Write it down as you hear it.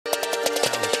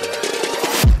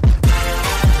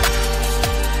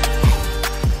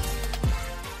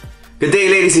Good day,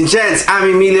 ladies and gents. I'm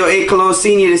Emilio A. Colon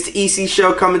Sr. This is the EC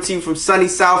Show coming to you from sunny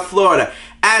South Florida.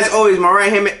 As always, my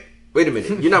right hand man... Wait a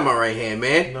minute. You're not my right hand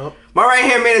man. Nope. My right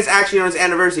hand man is actually on his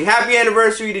anniversary. Happy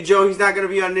anniversary to Joe. He's not going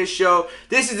to be on this show.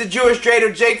 This is the Jewish trader,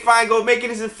 Jake Feingold, making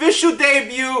his official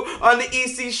debut on the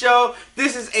EC Show.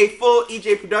 This is a full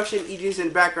EJ production. EJ's in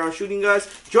the background shooting us.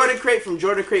 Jordan Crate from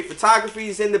Jordan Crate Photography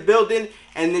is in the building.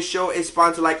 And this show is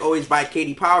sponsored, like always, by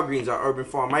Katie Power Greens, our urban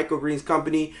farm microgreens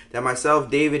company that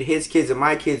myself, David, his kids, and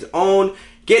my kids own.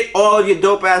 Get all of your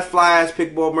dope-ass, fly-ass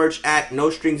pickball merch at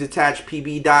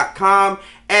nostringsattachedpb.com.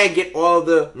 And get all of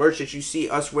the merch that you see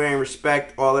us wearing,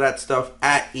 respect, all of that stuff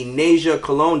at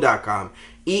enasiacolon.com.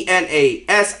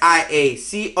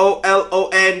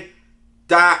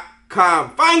 ENASIACOLON.com.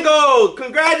 Feingold,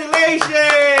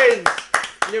 congratulations!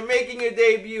 You're making your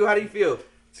debut. How do you feel?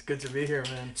 It's good to be here,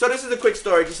 man. So this is a quick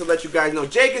story just to let you guys know.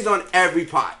 Jake is on every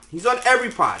pod. He's on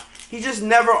every pod. He's just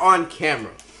never on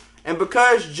camera. And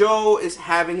because Joe is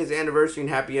having his anniversary, and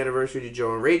happy anniversary to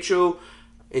Joe and Rachel,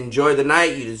 enjoy the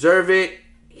night, you deserve it.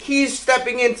 He's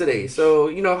stepping in today. So,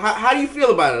 you know, how do you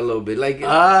feel about it a little bit? Like,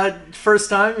 first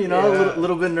time, you know, Yeah. a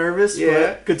little bit nervous, Yeah.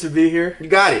 but good to be here. You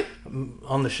got it. I'm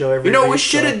on the show every You know, week, we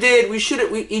should have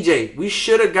we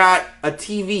should have got a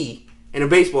TV and a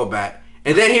baseball bat.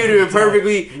 And then he would have been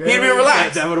perfectly, he'd have been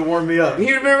relaxed. That would have warmed me up. He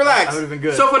would have been relaxed. That would have been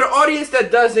good. So for the audience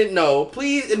that doesn't know,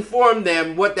 please inform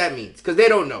them what that means. Because they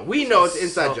don't know. We know it's an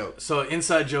inside joke. So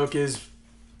inside joke is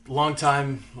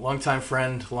longtime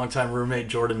friend, longtime roommate,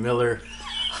 Jordan Miller.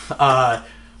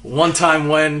 One time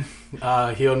when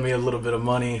he owed me a little bit of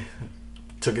money,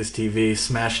 took his TV,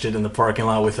 smashed it in the parking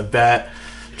lot with a bat.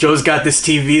 Joe's got this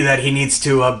TV that he needs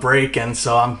to break, and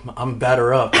so I'm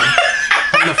batter up.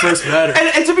 I'm the first batter.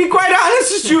 And to be quite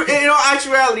honest with you, in all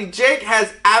actuality, Jake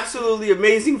has absolutely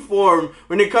amazing form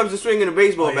when it comes to swinging a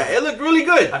baseball bat. It looked really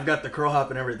good. I've got the curl hop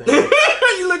and everything.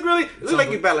 You look really. You look like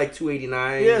you bat like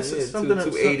 289. Yeah, something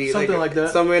 280, something like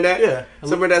that. Somewhere in that. Yeah,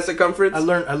 somewhere in that circumference. I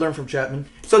learned from Chapman.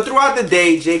 So throughout the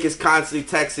day, Jake is constantly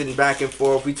texting back and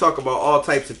forth. We talk about all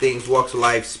types of things, walks of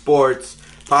life, sports,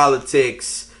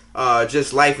 politics,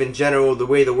 just life in general, the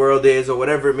way the world is, or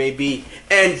whatever it may be.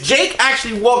 And Jake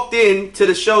actually walked in to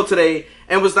the show today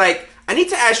and was like, I need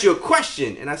to ask you a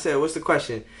question. And I said, what's the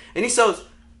question? And he says,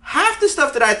 half the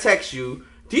stuff that I text you,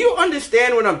 do you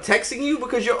understand when I'm texting you?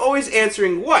 Because you're always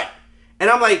answering what? And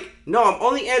I'm like, no, I'm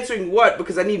only answering what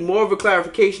because I need more of a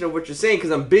clarification of what you're saying because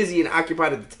I'm busy and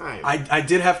occupied at the time. I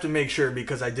did have to make sure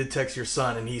because I did text your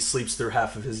son and he sleeps through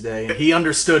half of his day and he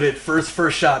understood it first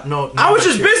shot. No, I was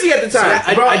just busy at the time.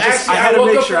 Bro, I had to woke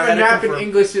make up sure I from a had nap to in confirm.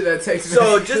 English to that text.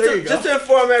 So just to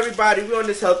inform everybody, we're on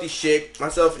this healthy shit.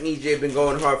 Myself and EJ have been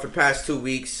going hard for the past 2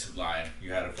 weeks. Lying.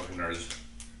 You had a fucking nurse.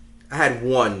 I had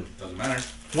one. Doesn't matter.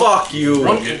 Fuck you.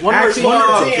 One Actually, Fuck you. actually,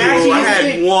 I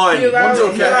had one. One's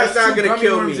okay. That's not gonna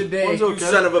kill me. One's You okay.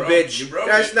 son of a Bro, bitch. you broke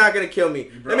That's it. not gonna kill me.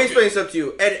 Let broke me explain it. something to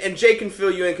you. And Jake can fill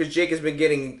you in because Jake has been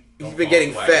getting Don't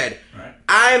getting fall fed. Right.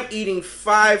 I'm eating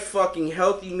 5 fucking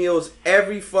healthy meals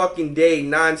every fucking day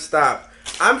nonstop.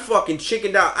 I'm fucking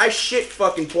chickened out. I shit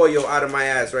fucking pollo out of my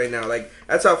ass right now. Like,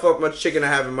 that's how fuck much chicken I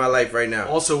have in my life right now.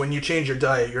 Also, when you change your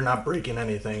diet, you're not breaking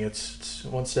anything. It's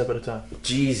one step at a time.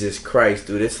 Jesus Christ,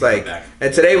 dude. It's like, back.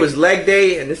 and today was leg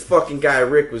day, and this fucking guy,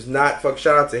 Rick, was not,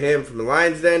 shout out to him from the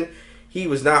Lions Den. He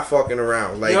was not fucking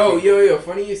around. Like, Yo,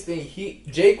 funniest thing,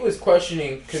 Jake was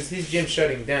questioning, because his gym's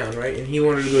shutting down, right? And he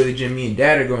wanted to go to the gym me and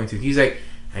Dad are going to. He's like,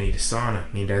 I need a sauna.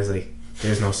 And Dad's like,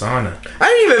 there's no sauna. I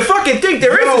didn't even fucking think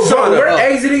there is a Bro, sauna. we're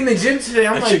exiting the gym today.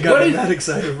 I'm That like, shit got what me is... that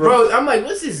excited, bro. Bro, I'm like,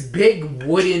 what's this big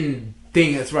wooden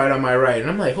thing that's right on my right?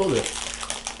 And I'm like, hold it.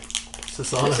 It's a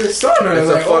sauna. It's a sauna. It's I'm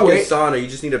a like, fucking wait. sauna. You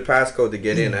just need a passcode to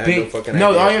get in. I have no fucking No,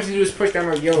 idea. all you have to do is push down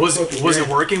like yellow. Was it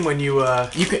working when you?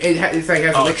 You can. It's like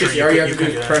has Oh, electricity. sure, All you you have to could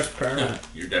do is get press power. Yeah.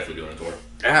 You're definitely doing a tour.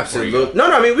 Absolutely.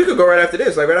 No, I mean, we could go right after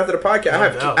this. Like, right after the podcast.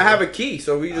 I'm down, I have a key,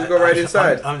 so we just go right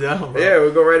inside. I'm down, bro. Yeah,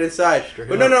 we'll go right inside. Straight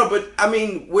But up. but I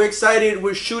mean, we're excited.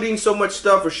 We're shooting so much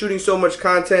stuff. We're shooting so much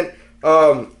content.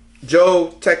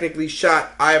 Joe technically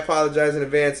shot, I apologize in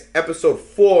advance, episode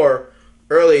 4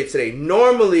 earlier today.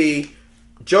 Normally,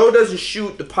 Joe doesn't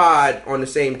shoot the pod on the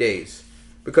same days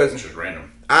because It's just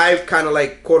random. I've kind of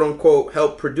like, quote unquote,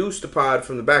 helped produce the pod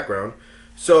from the background.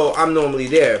 So I'm normally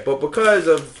there. But because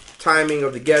of timing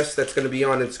of the guest that's going to be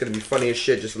on, it's going to be funny as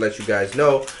shit, just to let you guys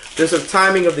know. There's a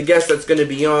timing of the guest that's going to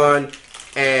be on,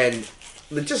 and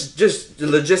just the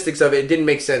logistics of it didn't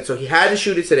make sense. So he had to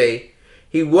shoot it today.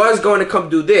 He was going to come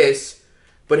do this,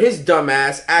 but his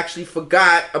dumbass actually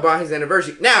forgot about his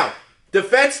anniversary. Now,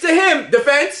 defense to him,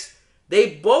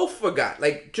 they both forgot.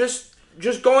 Like, just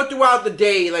just going throughout the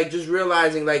day, like just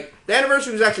realizing like the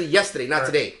anniversary was actually yesterday, not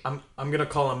today. I'm gonna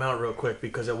call him out real quick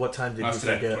because at what time did he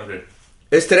forget?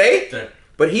 It's today? Today.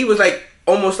 But he was like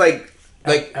almost like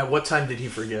at what time did he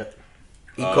forget?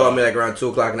 He called me like around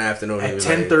 2:00 in the afternoon. At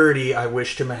 10:30, I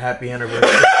wished him a happy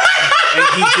anniversary.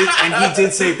 and he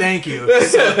did say thank you.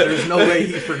 So there's no way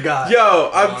he forgot. Yo,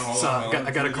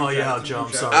 I gotta call you out, Joe.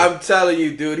 I'm sorry. I'm telling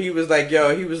you, dude. He was like,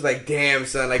 damn,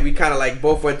 son. Like we kind of like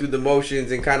both went through the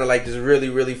motions and kind of like just really,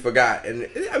 really forgot. And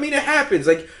I mean, it happens.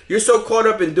 Like you're so caught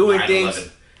up in doing 9/11. things.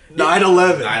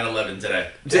 9/11. 9/11 today.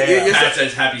 Pat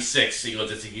says happy 6. He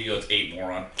goes 8,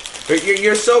 moron.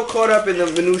 You're so caught up in the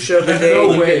minutia of the day.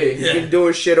 No way. You've been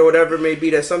doing shit or whatever it may be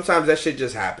that sometimes that shit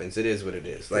just happens. It is what it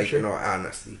is. Like, you know,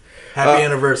 honestly. Happy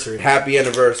anniversary. Happy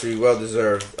anniversary. Well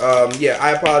deserved. Yeah,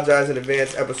 I apologize in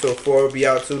advance. Episode 4 will be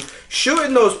out soon.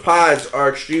 Shooting those pods are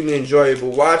extremely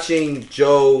enjoyable. Watching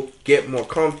Joe get more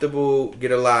comfortable,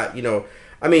 get a lot, you know.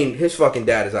 I mean, his fucking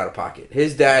dad is out of pocket.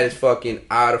 His dad is fucking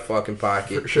out of fucking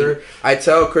pocket. For sure. I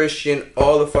tell Christian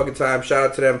all the fucking time, shout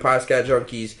out to them, Podcast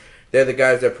Junkies. They're the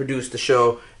guys that produce the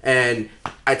show. And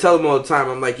I tell them all the time,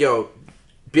 I'm like, yo,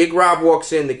 Big Rob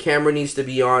walks in, the camera needs to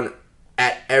be on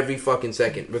at every fucking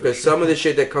second. Because some of the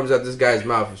shit that comes out this guy's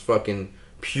mouth is fucking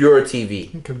pure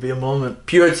TV. It could be a moment.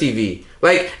 Pure TV.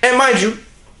 Like, and mind you,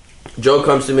 Joe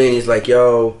comes to me and he's like,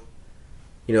 yo,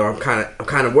 you know, I'm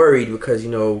kind of worried because, you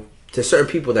know, to certain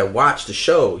people that watch the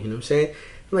show, you know what I'm saying?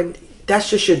 I'm like, that's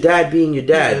just your dad being your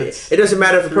dad. Yeah, it doesn't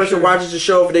matter if a person watches the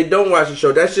show, if they don't watch the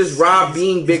show. That's just Rob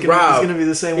being Big Rob. He's going to be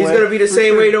the same way. He's going to be the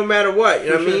same way no matter what.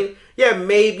 You know what I mean? Yeah,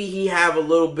 maybe he have a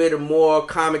little bit of more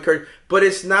comic courage, but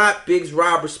it's not Big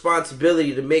Rob's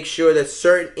responsibility to make sure that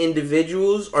certain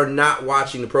individuals are not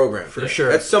watching the program. For sure.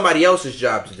 That's somebody else's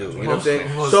job to do. You know what I'm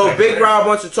saying? So Big Rob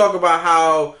wants to talk about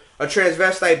how a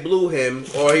transvestite blew him,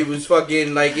 or he was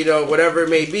fucking like, you know, whatever it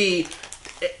may be.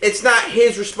 It's not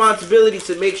his responsibility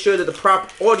to make sure that the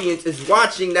proper audience is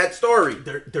watching that story.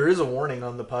 There is a warning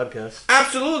on the podcast.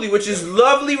 Absolutely, which is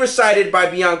lovely recited by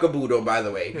Bianca Budo, by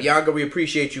the way. Bianca, we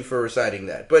appreciate you for reciting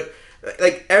that. But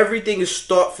like everything is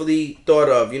thoughtfully thought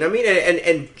of, you know what I mean?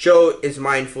 And Joe is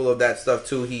mindful of that stuff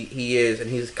too. He is,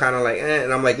 and he's kind of like,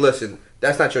 and I'm like, listen,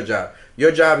 that's not your job.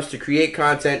 Your job is to create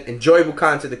content, enjoyable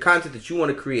content, the content that you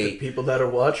want to create. The people that are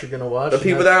watch are going to watch. The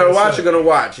people that are watch are going to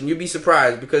watch, and you'll be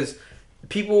surprised because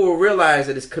people will realize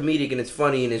that it's comedic and it's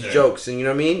funny and it's jokes, and you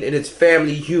know what I mean? And it's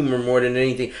family humor more than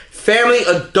anything. Family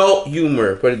adult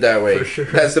humor, put it that way. For sure.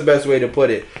 That's the best way to put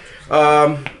it.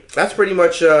 That's pretty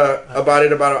much about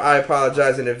it. I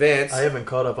apologize in advance. I haven't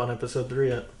caught up on episode 3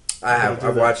 yet.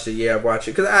 I've watched it. Yeah, I've watched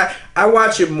it. Because I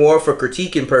watch it more for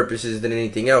critiquing purposes than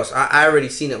anything else. I already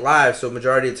seen it live, so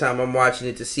majority of the time I'm watching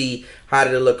it to see how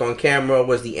did it look on camera,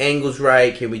 was the angles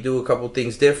right, can we do a couple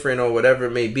things different or whatever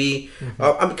it may be.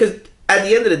 Because at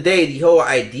the end of the day, the whole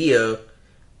idea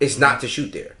is not to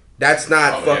shoot there. That's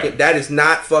not that is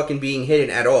not fucking being hidden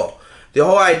at all. The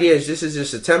whole idea is this is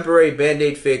just a temporary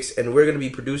Band-Aid fix, and we're going to be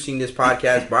producing this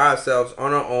podcast by ourselves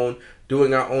on our own,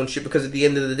 doing our own shit, because at the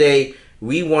end of the day,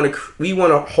 we want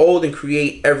to hold and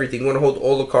create everything. We want to hold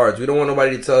all the cards. We don't want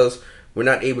nobody to tell us we're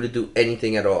not able to do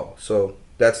anything at all. So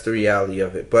that's the reality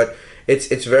of it. But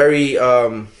it's very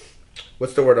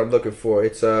what's the word I'm looking for?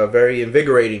 It's very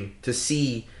invigorating to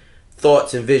see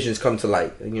thoughts and visions come to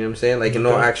light. You know what I'm saying? Like in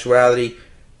all actuality,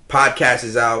 podcast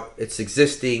is out. It's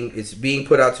existing. It's being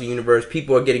put out to the universe.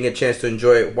 People are getting a chance to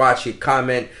enjoy it, watch it,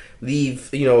 comment,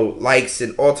 leave likes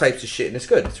and all types of shit. And it's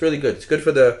good. It's really good. It's good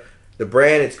for the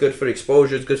brand. It's good for the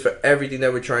exposure. It's good for everything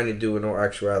that we're trying to do in all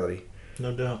actuality.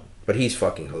 No doubt. But he's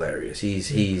fucking hilarious.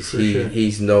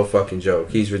 He's no fucking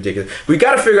joke. He's ridiculous. We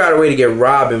got to figure out a way to get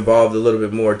Rob involved a little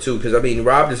bit more too, because I mean,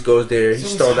 Rob just goes there, he's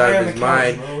stoned out of his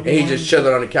mind, and he's just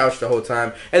chilling on the couch the whole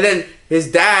time. And then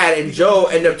his dad and Joe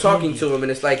end up talking to him,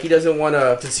 and it's like he doesn't want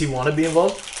to. Does he want to be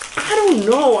involved? I don't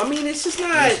know. I mean, it's just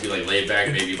not. He used to be like laid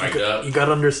back, maybe mic'd up. You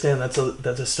gotta understand that's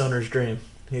a stoner's dream.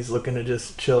 He's looking to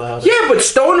just chill out. Yeah, but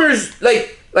stoners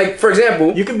like for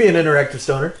example, you can be an interactive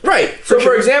stoner. Right. So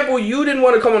for example, you didn't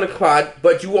want to come on the pod,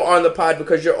 but you were on the pod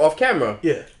because you're off camera.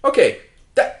 Yeah. Okay.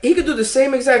 He could do the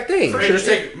same exact thing. May just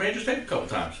take a couple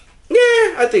times. Yeah,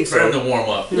 I think so. For him to warm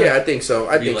up. Yeah, I think so.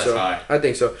 I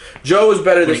think so. Joe was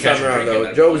better this time around,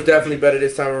 though. Joe was definitely better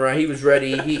this time around. He was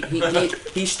ready.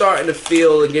 He's starting to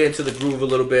feel and get into the groove a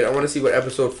little bit. I want to see what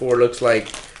episode 4 looks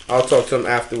like. I'll talk to him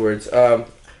afterwards.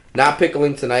 Not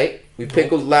pickling tonight. We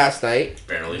pickled last night.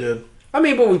 Barely. Did. I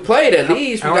mean, but we played at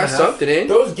least. We got something in.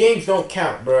 Those games don't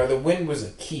count, bro. The wind was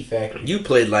a key factor. You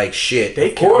played like shit.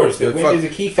 Of course, the wind is a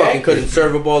key factor. Fucking couldn't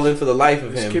serve a ball in for the life of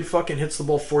him. This kid fucking hits the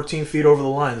ball 14 feet over the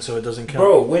line, so it doesn't count.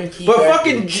 Bro, wind key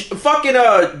factor. But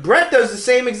fucking Brett does the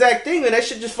same exact thing, and that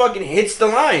shit just fucking hits the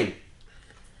line.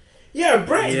 Yeah,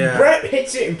 Brett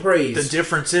hits it and prays. The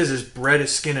difference is Brett is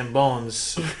skin and bones.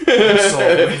 So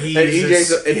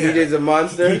EJ's a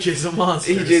monster. EJ's a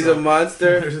monster. EJ's a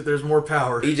monster. There's more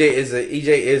power. EJ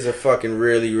is a fucking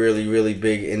really, really, really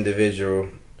big individual.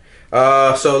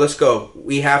 So let's go.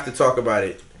 We have to talk about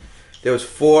it. There was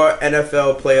 4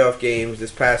 NFL playoff games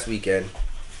this past weekend,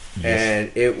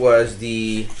 and it was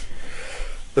the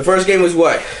first game was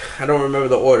what? I don't remember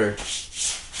the order.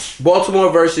 Baltimore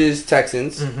versus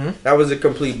Texans. Mm-hmm. That was a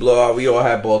complete blowout. We all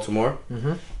had Baltimore.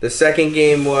 Mm-hmm. The second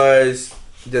game was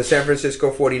the San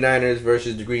Francisco 49ers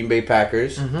versus the Green Bay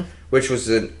Packers, which was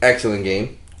an excellent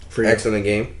game. Excellent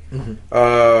game. Mm-hmm.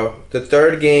 The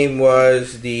third game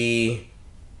was the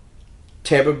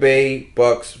Tampa Bay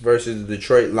Bucks versus the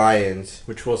Detroit Lions.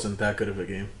 Which wasn't that good of a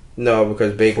game. No,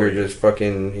 because Baker just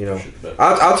fucking,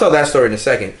 I'll tell that story in a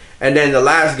second. And then the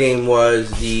last game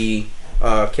was the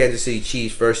Kansas City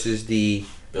Chiefs versus the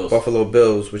Buffalo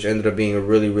Bills, which ended up being a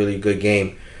really, really good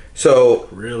game. So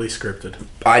really scripted.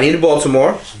 I needed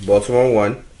Baltimore. Baltimore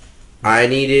won. I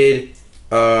needed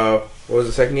what was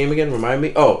the second game again? Remind me.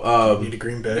 You needed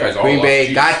Green Bay. Green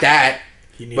Bay got that.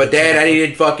 But then I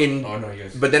needed fucking. Oh no,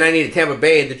 yes. But then I needed Tampa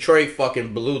Bay, and Detroit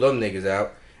fucking blew them niggas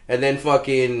out. And then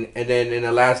in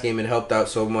the last game, it helped out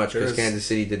so much because Kansas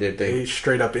City did their thing. They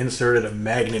straight up inserted a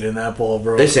magnet in that ball,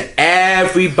 bro. Listen,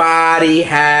 everybody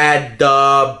had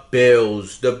the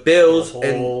Bills. The Bills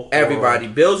and everybody.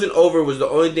 Bills and over was the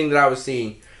only thing that I was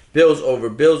seeing. Bills over,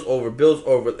 Bills over, Bills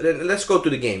over. Let's go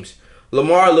through the games.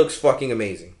 Lamar looks fucking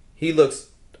amazing. He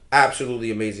looks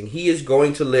absolutely amazing. He is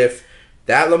going to lift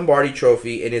that Lombardi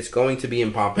trophy, and it's going to be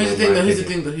impossible. Here's the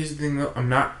thing, though. I'm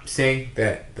not saying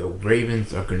that the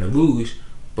Ravens are going to lose,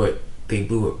 but they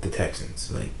blew up the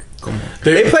Texans. Like, come on.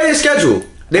 They play their schedule.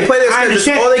 They play their schedule. That's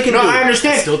all they can do. I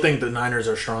understand. I still think the Niners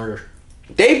are stronger.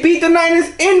 They beat the Niners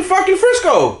in fucking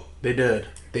Frisco. They did.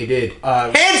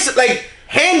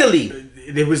 Handily.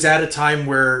 It was at a time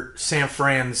where San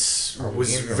Fran's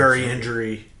was very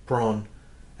injury prone.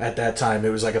 At that time, it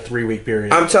was like a 3-week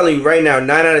period. I'm telling you right now,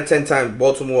 9 out of 10 times,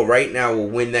 Baltimore right now will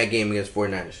win that game against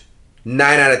 49ers.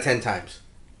 9 out of 10 times.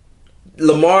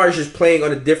 Lamar is just playing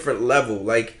on a different level.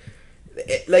 Like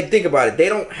think about it. They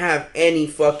don't have any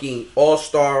fucking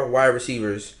all-star wide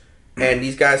receivers. And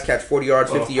these guys catch 40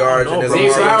 yards, 50 yards. And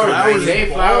Zay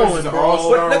Flowers is an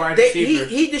all-star wide receiver.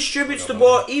 He distributes the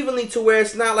ball evenly to where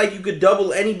it's not like you could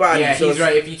double anybody. Yeah, he's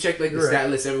right. If you check the stat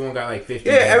list, everyone got like 50.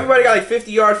 Yeah, everybody got like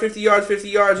 50 yards, 50 yards, 50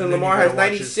 yards, and Lamar has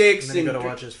 96. And then you gotta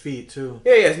watch his feet, too.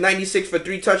 Yeah, it's 96 for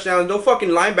 3 touchdowns. No fucking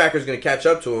linebacker's gonna catch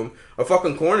up to him. A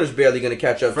fucking corner's barely gonna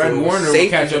catch up to him. Fred Warner will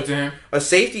catch up to him. A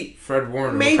safety. Fred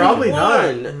Warner. Maybe Probably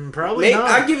one. not. Probably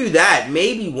not. I'll give you that.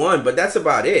 Maybe one, but that's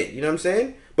about it. You know what I'm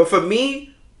saying? But for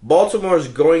me, Baltimore is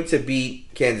going to beat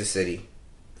Kansas City,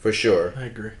 for sure. I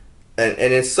agree. And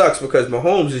it sucks because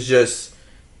Mahomes is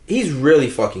he's really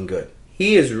fucking good.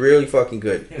 He is really fucking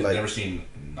good. He's never seen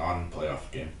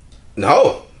non-playoff game.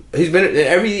 No. He's been in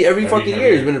every fucking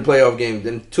year he's been in a playoff game.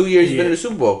 Then 2 years he's been in the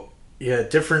Super Bowl. Yeah,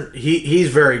 different. He's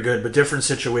very good, but different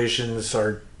situations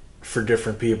are for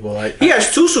different people. He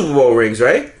has 2 Super Bowl rings,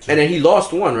 right? And then he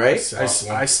lost one, right?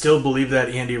 I still believe that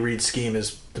Andy Reid's scheme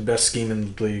is the best scheme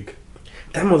in the league.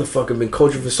 That motherfucker been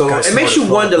coaching for so long. It makes you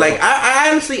wonder. Like I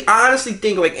honestly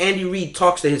think like Andy Reid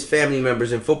talks to his family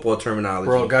members in football terminology.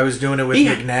 Bro, guy was doing it with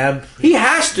McNabb. He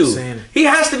has to. Insane. He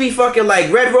has to be fucking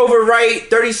like Red Rover right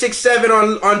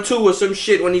 36-7 on 2 or some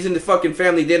shit when he's in the fucking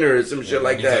family dinner or some shit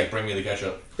like that. Like, bring me the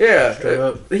ketchup. Yeah,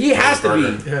 he has to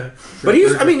be. Yeah. But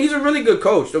he's a really good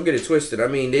coach. Don't get it twisted. I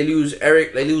mean, they lose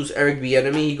Eric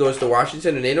Bieniemy. He goes to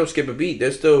Washington and they don't skip a beat.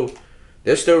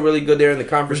 They're still really good there in the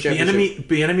conference championship.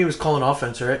 Bieniemy was calling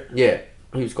offense, right? Yeah,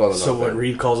 he was calling offense. So what,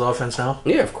 Reid calls offense now?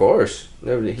 Yeah, of course.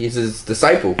 He's his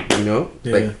disciple,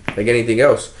 like anything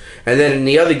else. And then in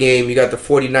the other game, you got the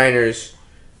 49ers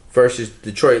versus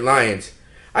Detroit Lions.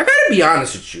 I gotta be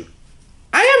honest with you.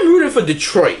 I am rooting for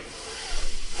Detroit.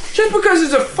 Just because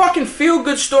it's a fucking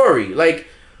feel-good story. Like,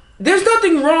 there's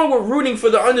nothing wrong with rooting for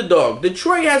the underdog.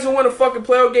 Detroit hasn't won a fucking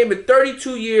playoff game in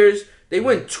 32 years. They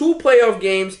win 2 playoff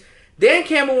games. Dan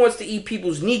Campbell wants to eat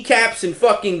people's kneecaps and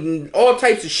fucking all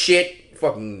types of shit.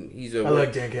 Fucking, I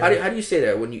like Dan Campbell. How do you say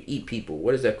that when you eat people?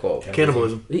 What is that called?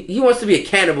 Cannibalism. He wants to be a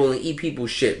cannibal and eat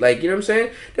people's shit. Like, you know what I'm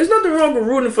saying? There's nothing wrong with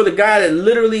rooting for the guy that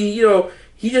literally,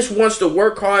 he just wants to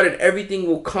work hard and everything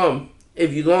will come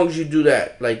If you long as you do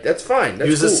that, like that's fine.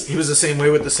 That's cool. He was the same way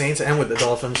with the Saints and with the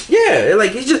Dolphins. Yeah,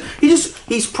 like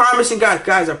he's promising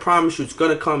guys. I promise you, it's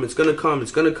gonna come. It's gonna come.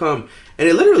 It's gonna come. And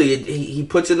it literally, he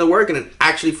puts in the work and it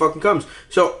actually fucking comes.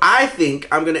 So I think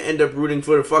I'm gonna end up rooting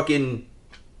for the fucking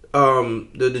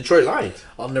the Detroit Lions.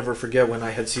 I'll never forget when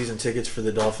I had season tickets for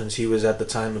the Dolphins. He was at the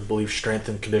time, I believe, strength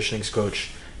and conditioning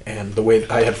coach, and the way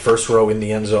I had first row in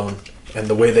the end zone, and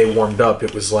the way they warmed up,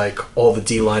 it was like all the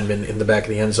D linemen in the back of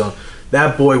the end zone.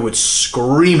 That boy would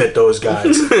scream at those guys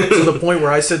to the point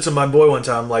where I said to my boy one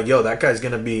time, like, "Yo, that guy's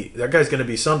gonna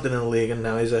be something in the league," and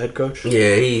now he's a head coach.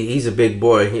 Yeah, he's a big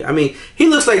boy. He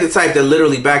looks like the type that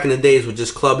literally back in the days would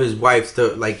just club his wife to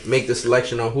like make the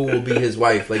selection on who will be his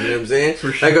wife. Like, you know what I'm saying?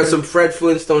 For sure. Like on some Fred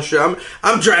Flintstone shit.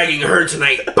 I'm dragging her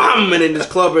tonight, bam, and then just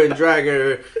club her and drag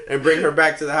her and bring her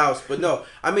back to the house. But no,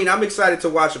 I'm excited to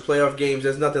watch the playoff games.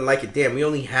 There's nothing like it. Damn, we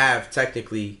only have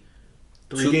technically.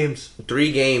 Three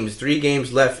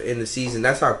games left in the season.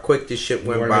 That's how quick this shit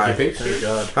went by. Make your picks? Thank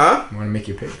God. Huh? You want to make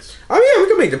your picks? Oh yeah, we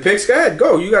can make the picks. Go ahead,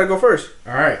 go. You gotta go first.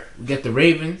 All right, we got the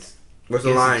Ravens. What's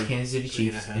the line? Kansas City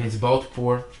Chiefs, and it's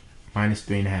Baltimore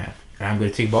 -3.5. And I'm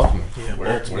gonna take Baltimore. Yeah,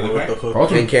 Where Baltimore they with the play? hook.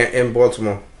 Baltimore. In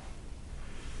Baltimore.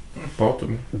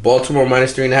 Baltimore. Baltimore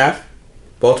 -3.5.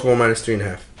 Baltimore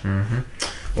 -3.5.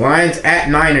 Mm-hmm. Lions at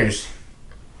Niners.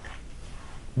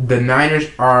 The Niners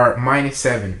are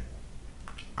 -7.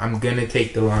 I'm gonna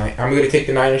take the line. I'm gonna take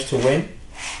the Niners to win,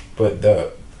 but the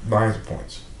Lions are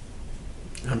points.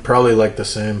 I'm probably like the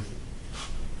same.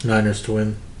 Niners to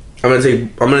win. I'm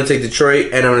gonna take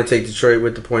Detroit, and I'm gonna take Detroit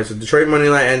with the points. So Detroit money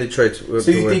line and Detroit. So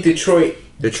you think Detroit?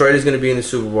 Detroit is gonna be in the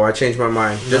Super Bowl? I changed my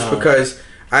mind just because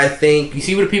I think. You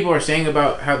see what people are saying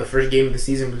about how the first game of the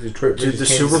season was Detroit versus Dude, the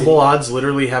Kansas Super Bowl odds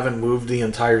literally haven't moved the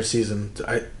entire season.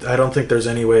 I don't think there's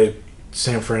any way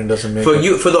San Fran doesn't make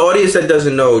it. For the audience that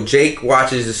doesn't know, Jake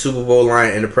watches the Super Bowl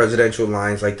line and the presidential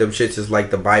lines. Like them shits is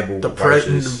like the Bible.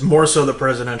 More so the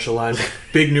presidential line.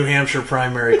 Big New Hampshire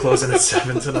primary closing at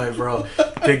 7 tonight, bro.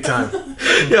 Big time.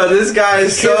 Yo, this guy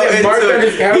is so into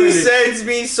it. He his sends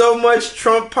me so much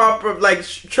Trump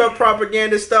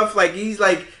propaganda stuff. Like he's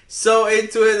like so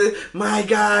into it. My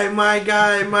guy.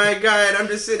 And I'm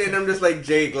just sitting and I'm just like,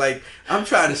 Jake, like I'm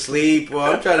trying to sleep or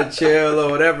I'm trying to chill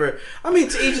or whatever. I mean,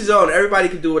 to each his own. Everybody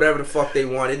can do whatever the fuck they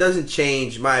want. It doesn't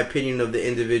change my opinion of the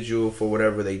individual for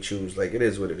whatever they choose. Like it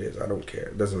is what it is. I don't care.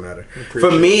 It doesn't matter.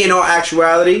 For me, in all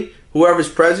actuality, whoever's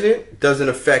president doesn't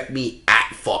affect me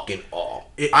at fucking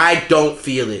all. I don't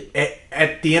feel it.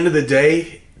 At the end of the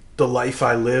day, the life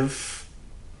I live,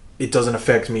 it doesn't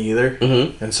affect me either.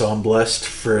 Mm-hmm. And so I'm blessed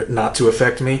for it not to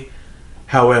affect me.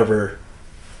 However,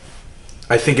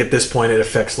 I think at this point it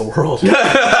affects the world. So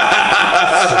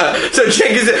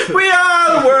Jake is we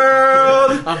are the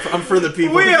world. I'm for the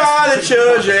people. We are the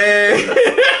children.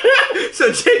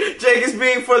 So Jake is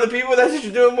being for the people. That's what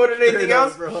you're doing more than anything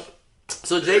else, bro.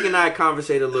 So Jake and I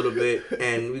conversate a little bit,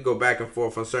 and we go back and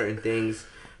forth on certain things,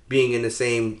 being in the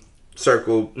same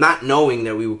circle, not knowing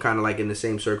that we were kind of like in the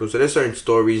same circle. So there's certain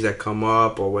stories that come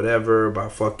up or whatever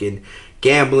about fucking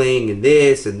gambling and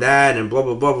this and that and blah,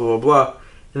 blah, blah, blah, blah, blah.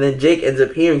 And then Jake ends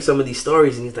up hearing some of these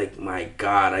stories, and he's like, my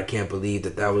God, I can't believe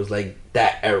that was like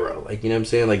that era. Like, you know what I'm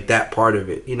saying? Like that part of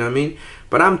it. You know what I mean?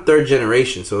 But I'm third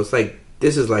generation, so it's like,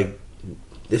 this is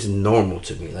normal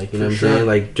to me. Like, you know what I'm saying?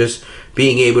 Like, just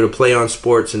being able to play on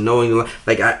sports and knowing,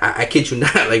 like, I kid you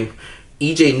not, like,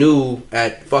 EJ knew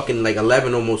at fucking, like,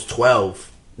 11, almost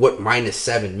 12, what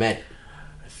 -7 meant.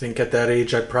 I think at that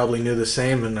age I probably knew the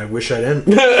same, and I wish I didn't.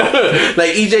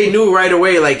 Like, EJ knew right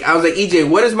away. Like, I was like, EJ,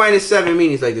 what does -7 mean?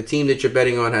 He's like, the team that you're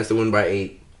betting on has to win by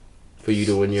 8 for you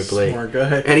to win your play. Smart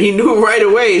guy. And he knew right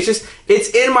away. It's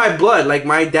in my blood. Like,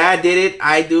 my dad did it,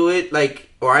 I do it, like,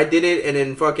 or I did it, and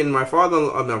then fucking my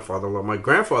my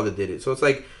grandfather did it. So it's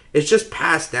like, it's just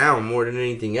passed down more than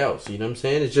anything else. You know what I'm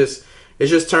saying? It's just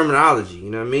terminology. You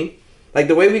know what I mean? Like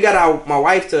the way we got my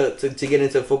wife to get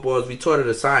into football is we taught her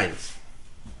the signs.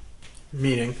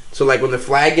 Meaning? So like when the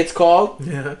flag gets called,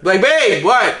 yeah. Like, babe,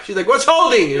 what? She's like, what's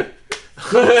holding? I'm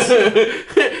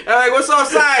like, what's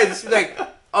offsides? She's like,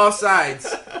 offsides.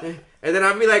 And then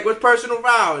I'll be like, what's personal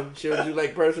foul? And she'll do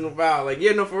like personal foul. Like,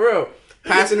 yeah, no, for real.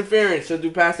 Pass interference. She'll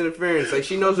do pass interference. Like,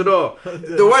 she knows it all.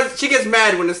 The one she gets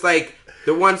mad when it's like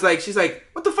the ones like she's like,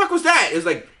 what the fuck was that? It's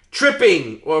like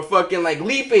tripping or fucking like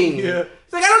leaping. Yeah.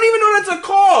 It's like, I don't even know that's a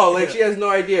call. Like, she has no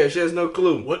idea. She has no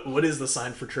clue. What is the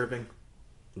sign for tripping?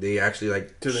 They actually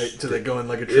like do they go in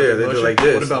like a tripping they motion? do like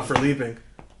this. What about for leaping?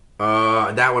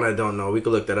 That one I don't know. We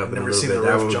could look that up. I've in a never little seen bit. the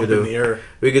That ref one jump we could in do. the air.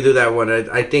 We could do that one.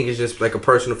 I think it's just like a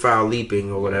personal foul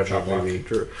leaping or whatever. Chop block. Maybe.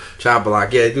 Chop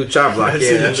block. Yeah, do chop block. I've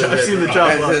yeah, seen the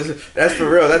chop block. That's for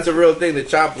real. That's a real thing. The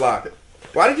chop block.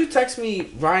 Why did you text me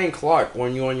Ryan Clark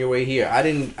when you were on your way here? I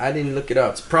didn't look it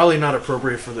up. It's probably not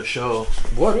appropriate for the show.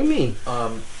 What do you mean?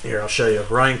 Here, I'll show you.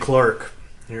 Ryan Clark.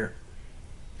 Here.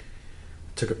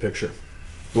 Took a picture.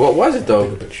 What was it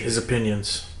though? His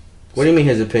opinions. What do you mean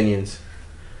his opinions?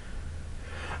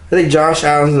 I think Josh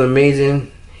Allen's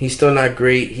amazing. He's still not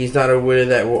great. He's not a winner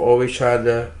that will always try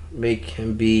to make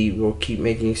him be. We'll keep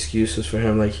making excuses for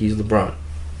him like he's LeBron.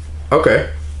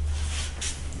 Okay.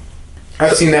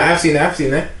 I've seen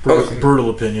that. Brutal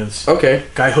opinions. Okay.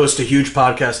 Guy hosts a huge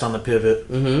podcast on the Pivot.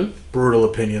 Mm-hmm. Brutal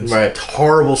opinions. Right.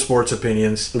 Horrible sports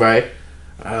opinions. Right.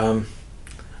 I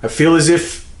feel as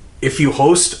if you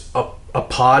host a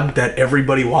pod that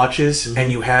everybody watches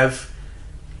and you have,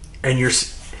 and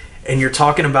you're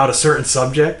talking about a certain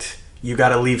subject, you got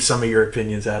to leave some of your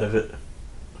opinions out of it.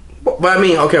 But I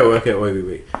mean, okay,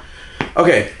 wait.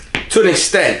 Okay, to an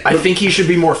extent, I think he should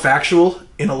be more factual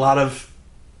in a lot of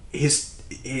his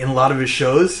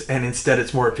shows, and instead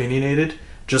it's more opinionated.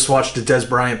 Just watched the Des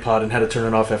Bryant pod and had to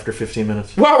turn it off after 15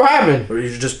 minutes. What happened?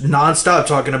 He's just nonstop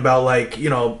talking about, like, you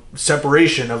know,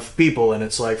 separation of people, and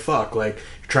it's like, fuck, like,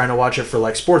 you're trying to watch it for,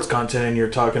 like, sports content, and you're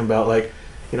talking about, like,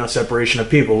 you know, separation of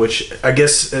people, which I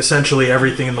guess essentially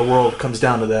everything in the world comes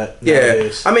down to that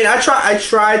nowadays. I mean, I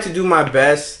try to do my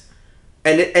best,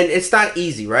 and it's not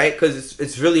easy, right? Because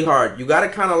it's really hard. You got to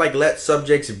kind of like let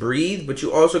subjects breathe, but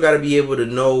you also got to be able to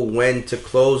know when to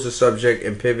close the subject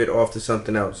and pivot off to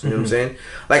something else. You know what I'm saying?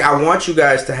 Like, I want you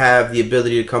guys to have the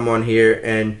ability to come on here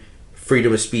and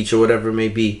freedom of speech or whatever it may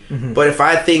be. But if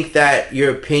I think that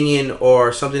your opinion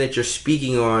or something that you're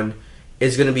speaking on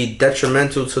is going to be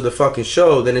detrimental to the fucking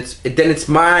show, then it's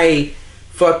my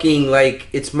fucking, like,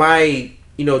 it's my,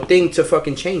 you know, thing to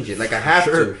fucking change it. Like, I have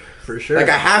to. For sure. Like,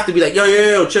 I have to be like,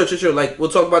 yo, chill. Like, we'll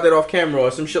talk about that off camera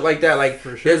or some shit like that. Like,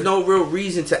 For sure. There's no real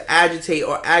reason to agitate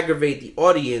or aggravate the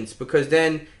audience, because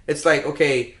then it's like,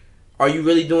 okay, are you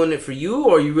really doing it for you,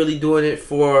 or are you really doing it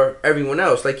for everyone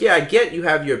else? Like, yeah, I get you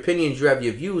have your opinions, you have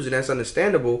your views, and that's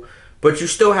understandable, but you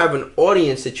still have an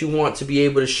audience that you want to be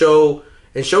able to show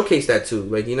and showcase that to.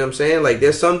 Like, you know what I'm saying? Like,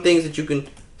 there's some things that you can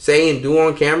say and do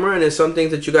on camera, and there's some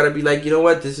things that you got to be like, you know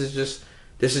what, this is just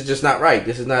not right.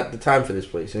 This is not the time for this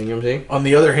place. You know what I'm saying? On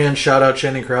the other hand, shout out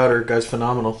Channing Crowder. Guy's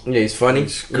phenomenal. Yeah, he's funny.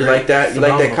 You like that? You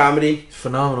Phenomenal. like that comedy? He's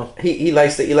phenomenal. He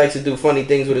likes to do funny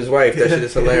things with his wife. That shit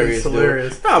is hilarious. It's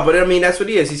hilarious. Dude. No, but I mean, that's what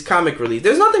he is. He's comic relief.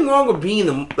 There's nothing wrong with being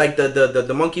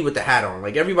the monkey with the hat on.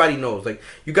 Like, everybody knows. Like,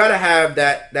 you gotta have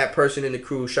that person in the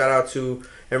crew. Shout out to,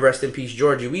 and rest in peace,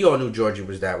 Georgie. We all knew Georgie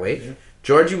was that way. Yeah.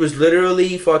 Georgie was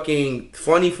literally fucking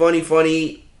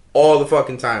funny all the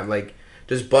fucking time. Like,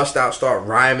 just bust out, start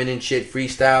rhyming and shit,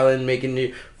 freestyling,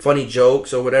 making funny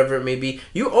jokes or whatever it may be.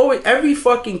 Every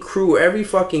fucking crew, every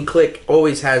fucking clique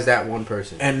always has that one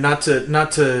person. And not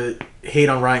to hate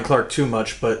on Ryan Clark too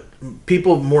much, but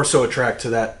people more so attract to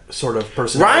that sort of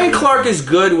person. Ryan Clark is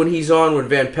good when he's on with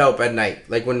Van Pelt at night,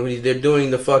 like when they're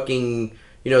doing the fucking,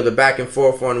 you know, the back and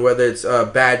forth on whether it's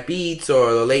Bad Beats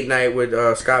or the late night with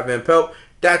Scott Van Pelt.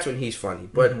 That's when he's funny.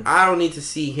 But I don't need to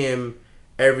see him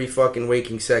every fucking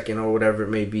waking second or whatever it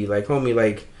may be. Like, homie,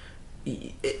 like,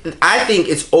 I think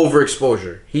it's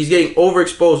overexposure. He's getting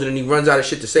overexposed and then he runs out of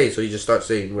shit to say, so he just starts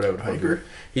saying whatever the fuck.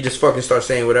 He just fucking starts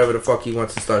saying whatever the fuck he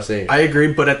wants to start saying. I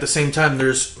agree, but at the same time,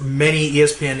 there's many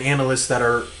ESPN analysts that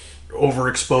are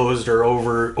overexposed or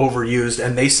overused,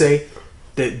 and they say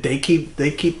that they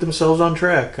keep themselves on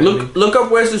track. Look up,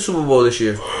 where's the Super Bowl this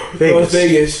year?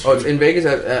 Vegas. Oh, it's in Vegas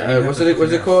at what's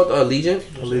it called?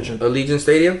 Allegiant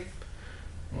Stadium.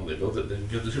 Well, they built it. They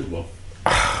built the Super Bowl.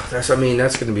 That's gonna be.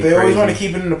 They crazy. always want to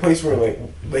keep it in a place where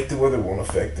like the weather won't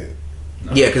affect it.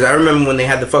 No. Yeah, because I remember when they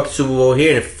had the fucking Super Bowl here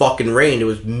and it fucking rained. It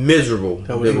was miserable.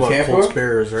 That was what, Colts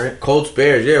Bears, right? Colts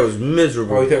Bears, yeah, it was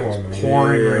miserable. Oh, you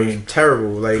pouring rain. It was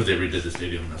terrible. Like, because they redid the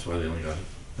stadium. That's why they only got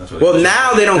it. Well,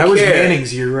 now they don't care. That was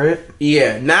Manning's year, right?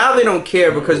 Yeah, now they don't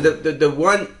care because the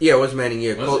one, yeah, it was Manning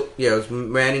year. Was it? Yeah, it was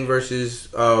Manning versus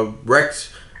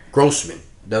Rex Grossman.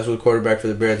 That's what quarterback for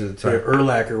the Bears at the time. Yeah,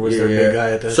 Urlacher was their big guy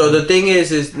at that So time. the thing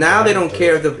is now they don't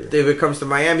care if it comes to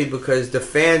Miami because the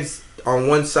fans on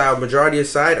one side, majority of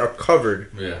side, are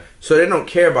covered. Yeah. So they don't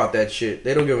care about that shit.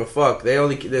 They don't give a fuck. They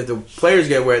only if the players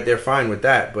get wet, they're fine with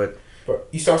that. But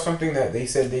you saw something that they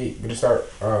said they gonna start.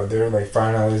 They're like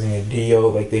finalizing a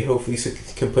deal. Like they hopefully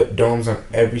can put domes on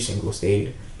every single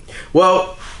stadium.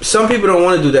 Well, some people don't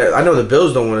want to do that. I know the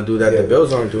Bills don't want to do that. Yeah. The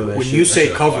Bills aren't doing that. When shit. you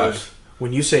say covered,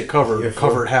 when you say covered,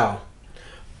 covered how?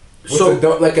 So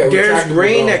there's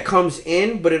rain that comes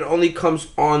in, but it only comes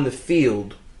on the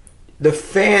field. The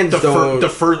fans the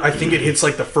first, I think it hits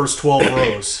like the first 12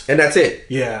 rows, and that's it.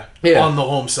 Yeah, Yeah. on the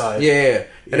home side. Yeah.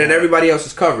 And then everybody else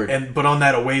is covered. But on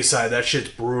that away side, that shit's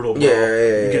brutal, bro.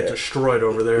 Yeah. You get destroyed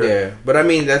over there. Yeah, but I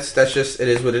mean that's just it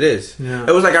is what it is. Yeah.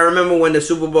 It was like I remember when the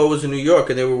Super Bowl was in New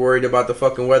York and they were worried about the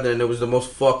fucking weather and it was the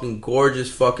most fucking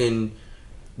gorgeous fucking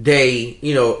day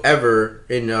ever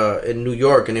in New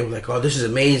York and they were like, oh, this is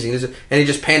amazing, and it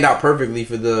just panned out perfectly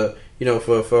for the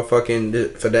for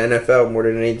the NFL more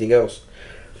than anything else.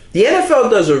 The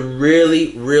NFL does a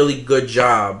really, really good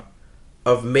job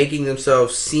of making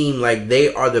themselves seem like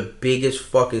they are the biggest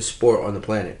fucking sport on the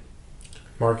planet.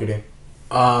 Marketing.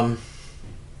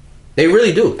 They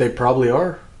really do. They probably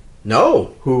are.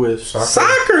 No. Who is?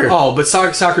 Soccer. Oh, but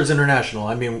soccer's international.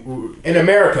 I mean... In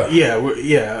America.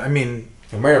 Yeah. I mean...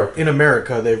 America. In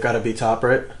America, they've got to be top,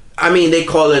 right? I mean, they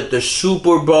call it the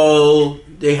Super Bowl.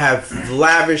 They have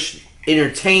lavish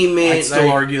entertainment. I'd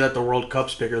still argue that the World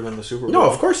Cup's bigger than the Super Bowl. No,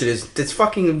 of course it is. It's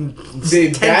fucking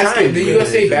The 10 times. The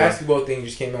USA basketball thing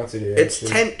just came out today. It's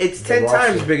actually. 10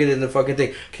 times bigger than the fucking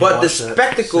thing. But the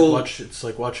spectacle, it's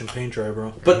like watching paint dry,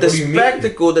 bro. but the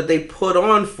spectacle that they put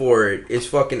on for it is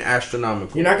fucking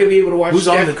astronomical. You're not gonna be able to watch Who's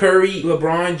Steph Curry,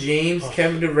 LeBron James,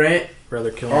 Kevin Durant Rather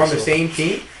kill on myself. the same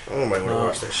team. I don't want to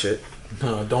watch that shit.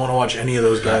 No, don't want to watch any of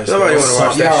those guys. Nobody want to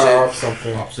watch that shit.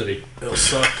 Something. Pop City. It'll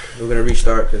suck. We're gonna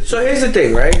restart. So here's the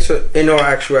thing, right? So in all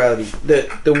actuality,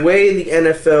 the way the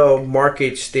NFL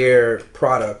markets their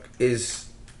product is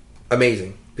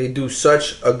amazing. They do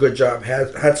such a good job.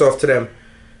 Hats off to them.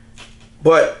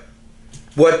 But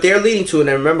what they're leading to, and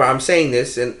I remember I'm saying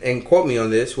this, and quote me on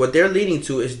this, what they're leading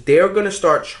to is they're going to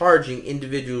start charging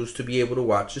individuals to be able to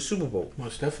watch the Super Bowl.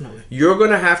 Most definitely. You're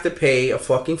going to have to pay a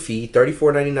fucking fee,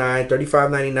 $34.99,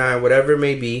 $35.99, whatever it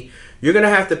may be. You're going to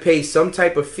have to pay some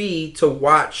type of fee to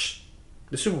watch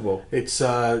the Super Bowl. It's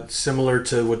similar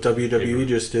to what WWE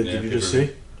just did. Did you just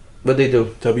see? What they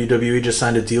do? WWE just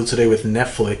signed a deal today with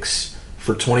Netflix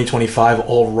for 2025.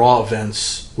 All Raw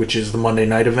events, which is the Monday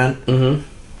night event,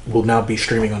 will now be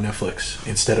streaming on Netflix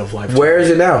instead of live. Where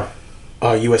is it now?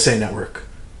 USA Network.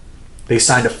 They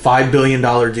signed a $5 billion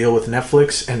deal with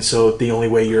Netflix, and so the only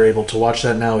way you're able to watch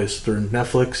that now is through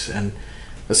Netflix, and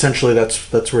essentially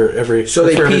that's where every. So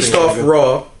they pieced off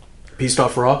Raw. Pieced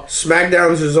off Raw.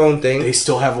 SmackDown's his own thing. They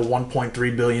still have a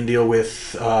 $1.3 billion deal with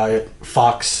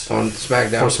Fox on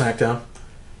SmackDown. For SmackDown.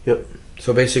 Yep.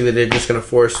 So basically, they're just gonna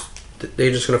force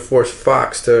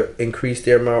Fox to increase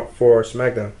their amount for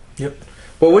SmackDown. Yep.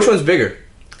 Well, which one's bigger?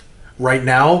 Right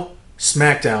now,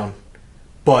 SmackDown,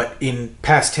 but in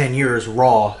past 10 years,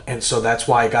 Raw, and so that's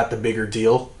why I got the bigger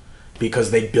deal, because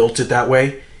they built it that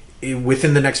way.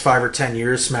 Within the next 5 or 10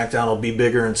 years, SmackDown will be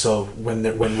bigger, and so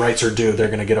when rights are due, they're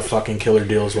gonna get a fucking killer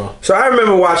deal as well. So I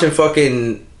remember watching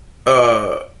fucking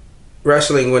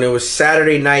wrestling when it was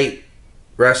Saturday Night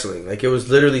Wrestling. Like it was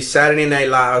literally Saturday Night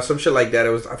Live or some shit like that. It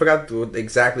was, I forgot what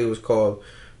exactly it was called.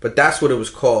 But that's what it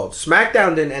was called.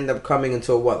 SmackDown didn't end up coming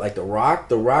until what? Like The Rock?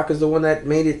 The Rock is the one that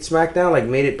made it SmackDown? Like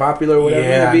made it popular or whatever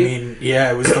Yeah, it be? I mean,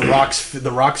 it was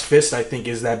The Rock's fist, I think,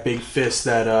 is that big fist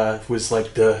that was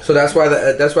like the... So that's why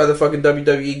the fucking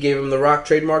WWE gave him the Rock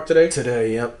trademark today?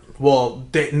 Today, yep. Well,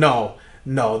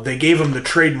 no, they gave him the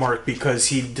trademark because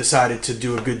he decided to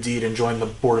do a good deed and join the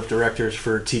board of directors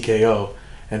for TKO.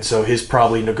 And so his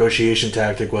probably negotiation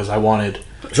tactic was, I wanted...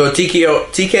 So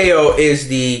TKO is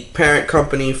the parent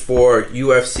company for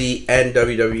UFC and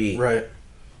WWE. Right.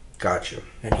 Gotcha.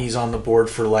 And he's on the board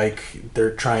for, like,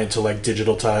 they're trying to, like,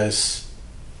 digitalize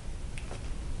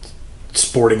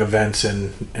sporting events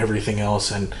and everything else,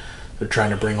 and they're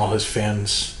trying to bring all his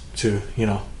fans to,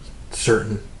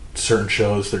 certain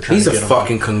shows. They're trying he's to a get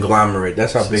fucking conglomerate.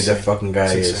 That's how big that fucking guy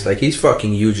is. insane. Like, he's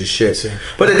fucking huge as shit. Insane.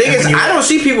 But the thing is, I don't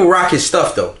see people rock his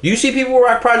stuff, though. Do you see people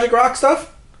rock Project Rock stuff?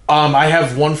 I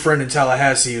have one friend in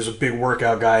Tallahassee who's a big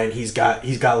workout guy, and he's got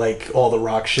like all the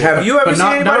rock shit. Have you ever seen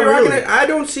anybody rocking really. it? I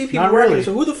don't see people Not rocking really. it.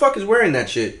 So who the fuck is wearing that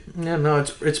shit? Yeah, no,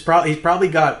 he's probably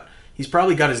got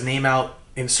his name out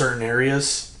in certain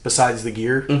areas besides the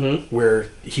gear, where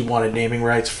he wanted naming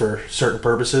rights for certain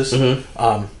purposes.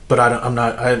 But I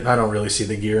don't really see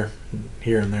the gear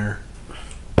here and there.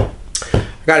 I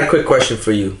got a quick question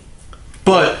for you.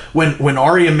 But when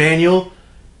Ari Emanuel,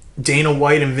 Dana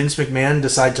White, and Vince McMahon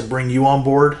decide to bring you on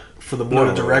board for the board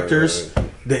of directors,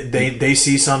 they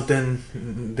see something.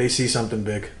 They see something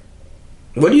big.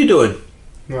 What are you doing?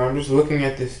 No, I'm just looking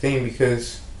at this thing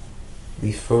because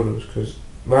these photos. Because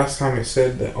last time it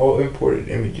said that all imported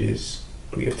images,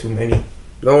 we have too many.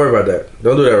 Don't worry about that.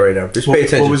 Don't do that right now. Just pay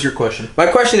attention. What was your question? My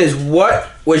question is, what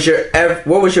was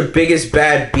your biggest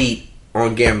bad beat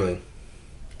on gambling?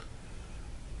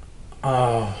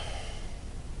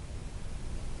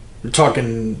 You're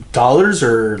talking dollars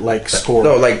or like score?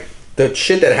 No, like the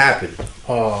shit that happened.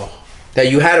 Oh. That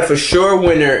you had a for sure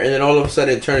winner, and then all of a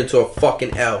sudden it turned into a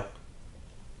fucking L.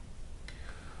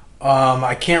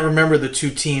 I can't remember the two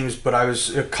teams, but I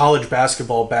was college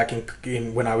basketball back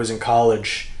in when I was in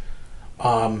college.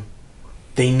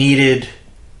 They needed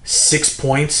 6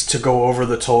 points to go over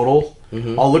the total.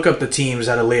 Mm-hmm. I'll look up the teams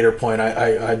at a later point.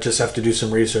 I just have to do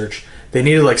some research. They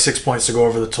needed like 6 points to go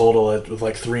over the total with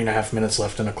like 3.5 minutes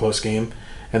left in a close game,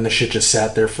 and the shit just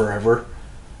sat there forever,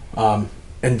 and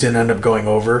didn't end up going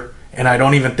over. And I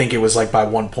don't even think it was like by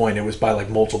 1 point. It was by like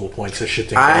multiple points. This shit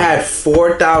didn't I had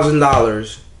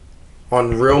 $4,000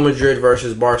 on Real Madrid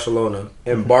versus Barcelona.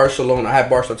 And Barcelona, I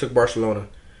took Barcelona.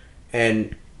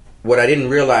 And what I didn't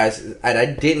realize is I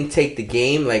didn't take the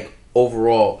game like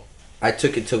overall. I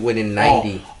took it to win in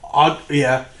 90.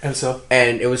 Yeah, and so?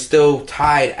 And it was still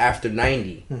tied after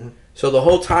 90. Mm-hmm. So the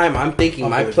whole time I'm thinking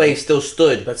my play still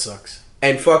stood. That sucks.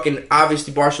 And fucking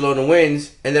obviously Barcelona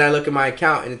wins, and then I look at my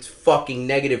account and it's fucking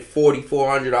negative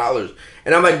 $4,400,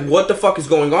 and I'm like, what the fuck is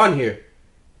going on here?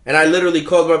 And I literally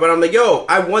called my buddy. I'm like, yo,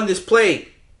 I won this play,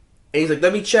 and he's like,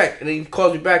 let me check. And then he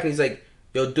calls me back and he's like,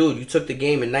 yo, dude, you took the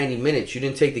game in 90 minutes. You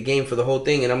didn't take the game for the whole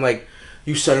thing. And I'm like,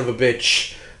 you son of a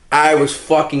bitch. I was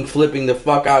fucking flipping the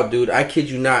fuck out, dude. I kid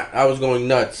you not. I was going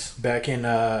nuts. Back in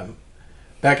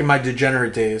my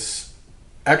degenerate days.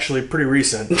 Actually, pretty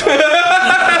recent. I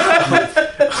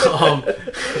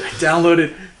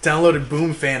downloaded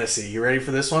Boom Fantasy. You ready for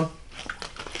this one?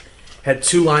 Had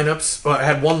two lineups. I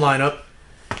had one lineup.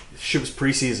 Shit was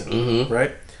preseason,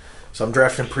 right? So I'm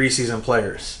drafting preseason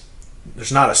players.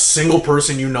 There's not a single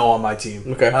person you know on my team.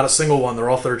 Okay. Not a single one. They're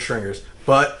all third stringers.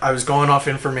 But I was going off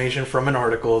information from an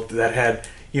article that had,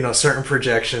 certain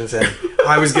projections, and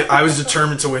I was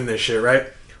determined to win this shit, right?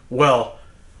 Well,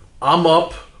 I'm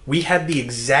up. We had the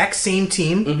exact same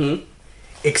team,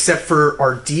 except for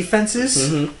our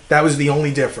defenses. That was the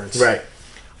only difference. Right.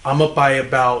 I'm up by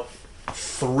about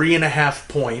 3.5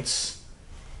 points.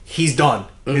 He's done.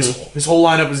 His whole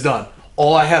lineup was done.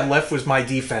 All I had left was my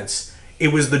defense. It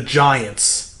was the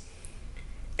Giants.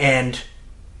 And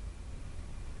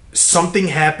something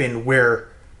happened where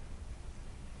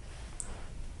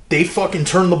they fucking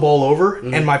turned the ball over,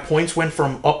 and my points went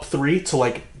from up 3 to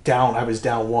like down. I was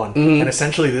down 1, and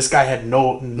essentially this guy had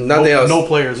no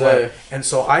players left, and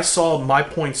so I saw my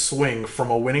points swing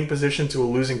from a winning position to a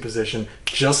losing position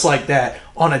just like that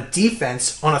on a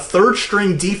defense, on a third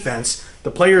string defense. The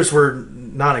players were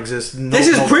non-existent. This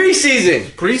is preseason.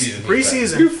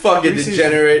 Preseason. You fucking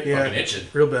degenerate. Yeah, fucking itching.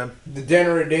 Real bad.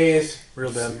 Degenerate days.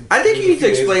 Real bad. I think you need to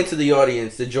explain to the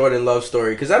audience the Jordan Love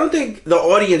story, because I don't think the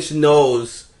audience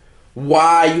knows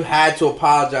why you had to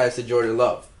apologize to Jordan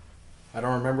Love. I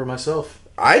don't remember myself.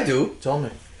 I do. Tell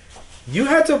me. You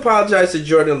had to apologize to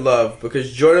Jordan Love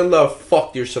because Jordan Love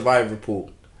fucked your survivor pool.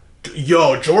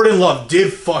 Yo, Jordan Love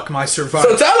did fuck my survivor.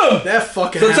 So tell him. That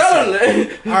fucking So asshole. tell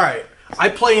him. All right. I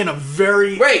play in a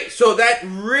very... Wait, so that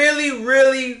really,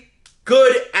 really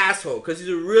good asshole, because he's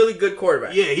a really good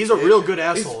quarterback. Yeah, he's a real good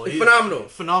asshole. He's phenomenal.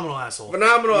 Phenomenal asshole.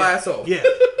 Phenomenal asshole. Yeah.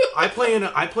 I play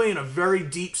in a very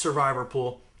deep survivor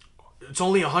pool. It's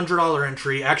only $100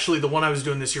 entry. Actually, the one I was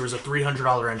doing this year was a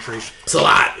 $300 entry. It's a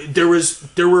lot. There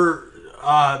were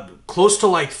close to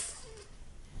like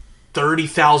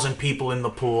 30,000 people in the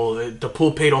pool. The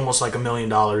pool paid almost like $1 million.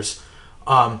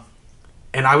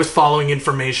 And I was following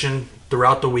information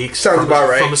throughout the week from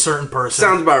a certain person.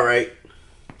 Sounds about right.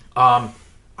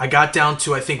 I got down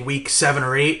to, I think, week 7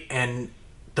 or 8, and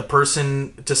the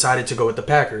person decided to go with the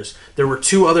Packers. There were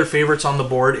 2 other favorites on the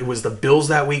board. It was the Bills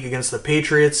that week against the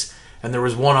Patriots, and there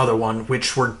was one other one,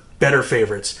 which were better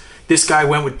favorites. This guy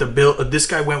went with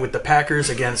the Packers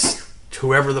against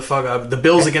whoever the fuck. The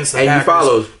Bills against the Packers. And you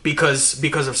followed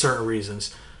because of certain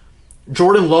reasons.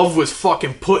 Jordan Love was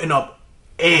fucking putting up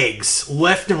eggs,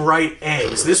 left and right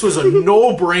eggs. This was a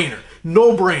no-brainer.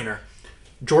 No-brainer.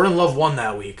 Jordan Love won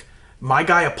that week. My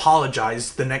guy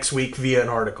apologized the next week via an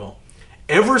article.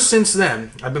 Ever since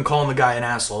then, I've been calling the guy an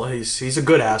asshole. He's a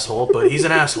good asshole, but he's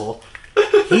an asshole.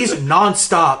 He's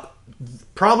nonstop,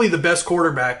 probably the best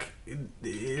quarterback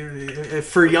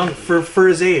for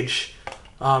his age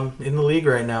in the league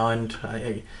right now, and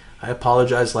I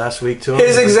apologized last week to him.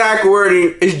 His exact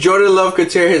wording is Jordan Love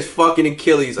could tear his fucking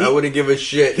Achilles. I wouldn't give a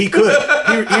shit. He could.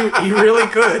 He really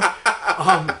could.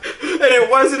 And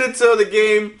it wasn't until the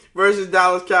game versus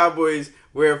Dallas Cowboys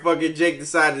where fucking Jake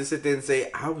decided to sit there and say,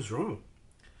 I was wrong.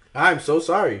 I'm so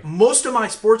sorry. Most of my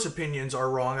sports opinions are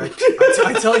wrong. I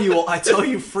tell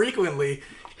you frequently.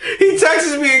 He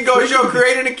texts me and goes, "Yo,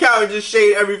 create an account and just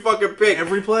shade every fucking pick,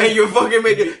 Every play, and you fucking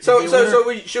make it." So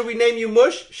should we name you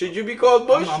Mush? Should you be called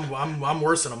Mush? I'm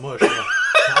worse than a mush. Bro.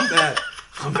 I'm bad.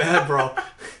 I'm bad, bro.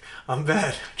 I'm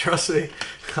bad. Trust me,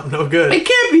 I'm no good. It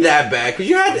can't be that bad because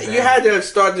you had to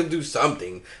start to do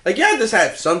something. Like you had to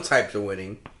have some types of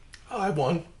winning. Oh, I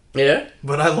won. Yeah,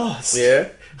 but I lost. Yeah,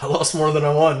 I lost more than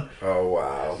I won. Oh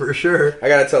wow, for sure. I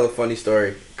gotta tell a funny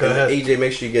story. Go ahead. AJ,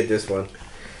 make sure you get this one.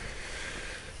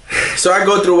 So I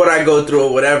go through what I go through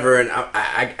or whatever, and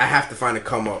I have to find a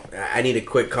come up. I need a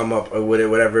quick come up or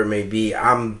whatever it may be.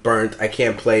 I'm burnt. I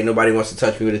can't play. Nobody wants to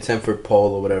touch me with a 10-foot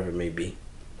pole or whatever it may be.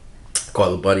 I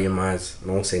call a buddy of mine. I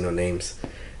won't say no names.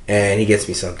 And he gets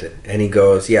me something. And he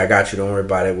goes, "Yeah, I got you. Don't worry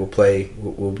about it. We'll play.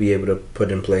 We'll be able to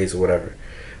put in plays or whatever."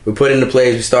 We put in the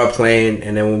plays. We start playing.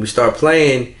 And then when we start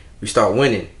playing, we start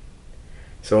winning.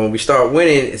 So when we start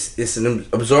winning, it's an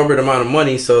absorbent amount of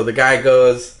money. So the guy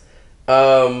goes,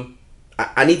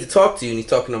 I need to talk to you. And he's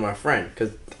talking to my friend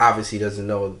because obviously he doesn't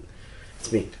know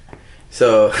it's me.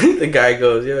 So the guy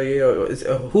goes, yo,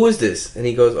 who is this? And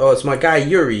he goes, "Oh, it's my guy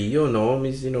Yuri. You don't know him.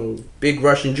 He's, big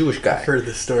Russian Jewish guy." I've heard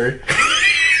this story.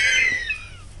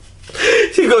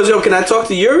 He goes, "Yo, can I talk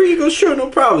to Yuri?" He goes, "Sure, no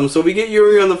problem." So we get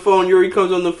Yuri on the phone. Yuri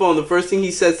comes on the phone. The first thing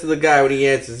he says to the guy when he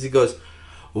answers, he goes,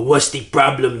 "What's the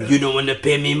problem? You don't want to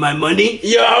pay me my money?"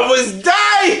 Yo, I was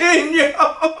dying, yo.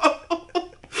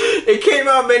 It came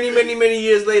out many, many, many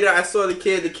years later. I saw the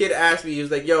kid. The kid asked me, he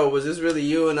was like, "Yo, was this really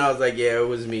you?" And I was like, "Yeah, it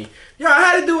was me." Yo, I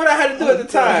had to do what I had to do at the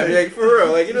time. Like, for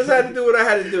real. Like, I had to do what I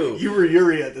had to do. You were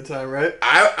Yuri at the time, right?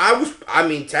 I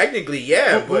mean, technically,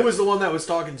 yeah. Who was the one that was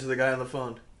talking to the guy on the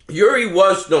phone? Yuri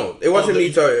was, no, it wasn't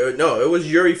me talking. No, it was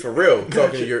Yuri for real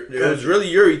talking to Yuri. It was really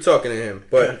Yuri talking to him.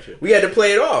 But we had to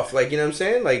play it off. Like, you know what I'm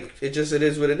saying? Like, it is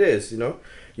what it is, You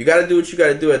got to do what you got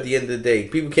to do at the end of the day.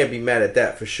 People can't be mad at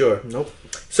that for sure. Nope.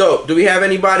 So, do we have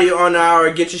anybody on our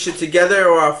Get Your Shit Together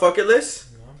or our Fuck It list?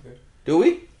 No, I'm good. Do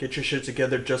we? Get your shit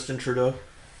together, Justin Trudeau.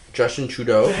 Justin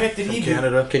Trudeau. What the heck did he do?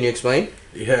 Canada. Can you explain?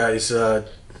 Yeah, he's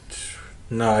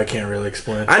no, I can't really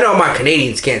explain. I know my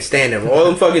Canadians can't stand him. All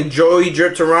them fucking Joey,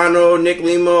 Drip Toronto, Nick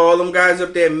Lima, all them guys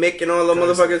up there, Mick and all them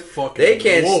motherfuckers. They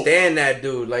can't stand that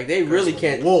dude. Like, they really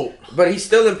can't. Whoa. But he's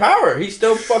still in power. He's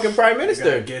still fucking prime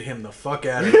minister. Get him the fuck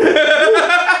out of here.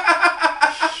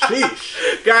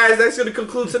 Sheesh. Guys, that's going to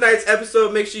conclude tonight's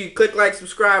episode. Make sure you click like,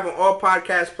 subscribe on all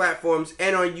podcast platforms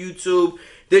and on YouTube.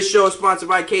 This show is sponsored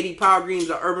by KD Power Greens,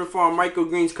 the Urban Farm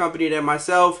Microgreens company that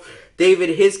myself, David,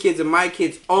 his kids, and my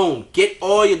kids own. Get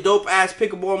all your dope-ass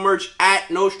pickleball merch at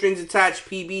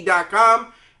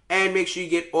nostringsattachedpb.com. And make sure you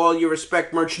get all your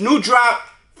Respect merch. New drop,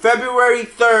 February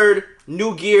 3rd.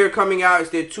 New gear coming out. It's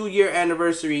their 2-year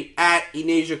anniversary at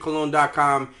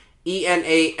enasiacolon.com.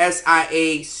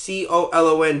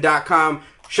 ENASIACOLON.com.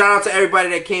 Shout out to everybody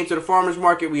that came to the farmers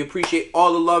market. We appreciate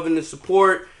all the love and the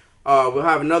support. We'll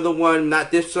have another one,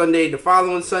 not this Sunday, the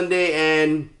following Sunday.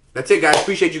 And that's it, guys.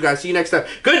 Appreciate you guys. See you next time.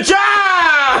 Good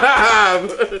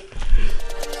job!